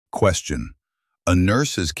Question. A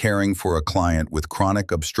nurse is caring for a client with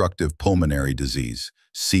chronic obstructive pulmonary disease,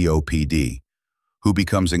 COPD, who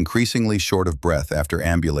becomes increasingly short of breath after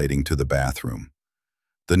ambulating to the bathroom.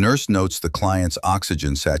 The nurse notes the client's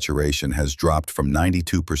oxygen saturation has dropped from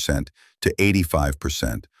 92% to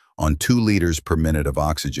 85% on 2 liters per minute of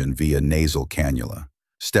oxygen via nasal cannula.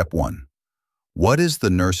 Step 1. What is the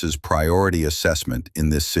nurse's priority assessment in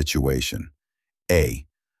this situation? A.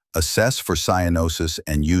 Assess for cyanosis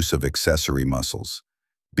and use of accessory muscles.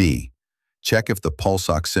 B. Check if the pulse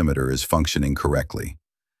oximeter is functioning correctly.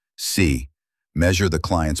 C. Measure the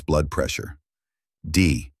client's blood pressure.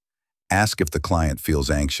 D. Ask if the client feels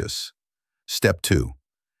anxious. Step 2.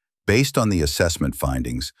 Based on the assessment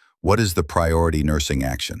findings, what is the priority nursing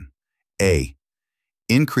action? A.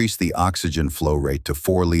 Increase the oxygen flow rate to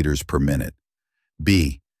 4 liters per minute.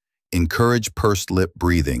 B. Encourage pursed lip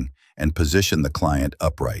breathing and position the client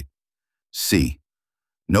upright. C.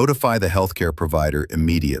 Notify the healthcare provider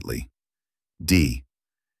immediately. D.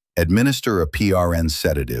 Administer a PRN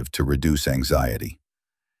sedative to reduce anxiety.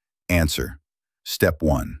 Answer. Step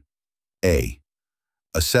 1. A.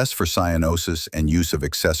 Assess for cyanosis and use of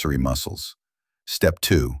accessory muscles. Step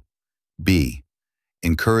 2. B.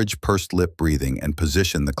 Encourage pursed lip breathing and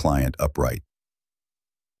position the client upright.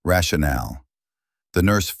 Rationale. The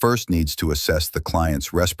nurse first needs to assess the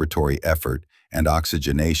client's respiratory effort and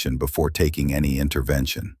oxygenation before taking any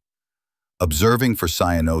intervention. Observing for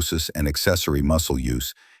cyanosis and accessory muscle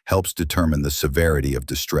use helps determine the severity of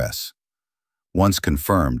distress. Once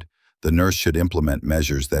confirmed, the nurse should implement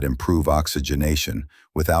measures that improve oxygenation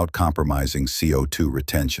without compromising CO2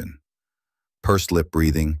 retention. Pursed lip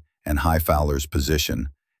breathing and high Fowler's position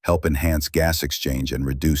help enhance gas exchange and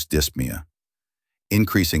reduce dyspnea.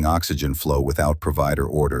 Increasing oxygen flow without provider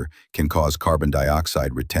order can cause carbon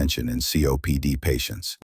dioxide retention in COPD patients.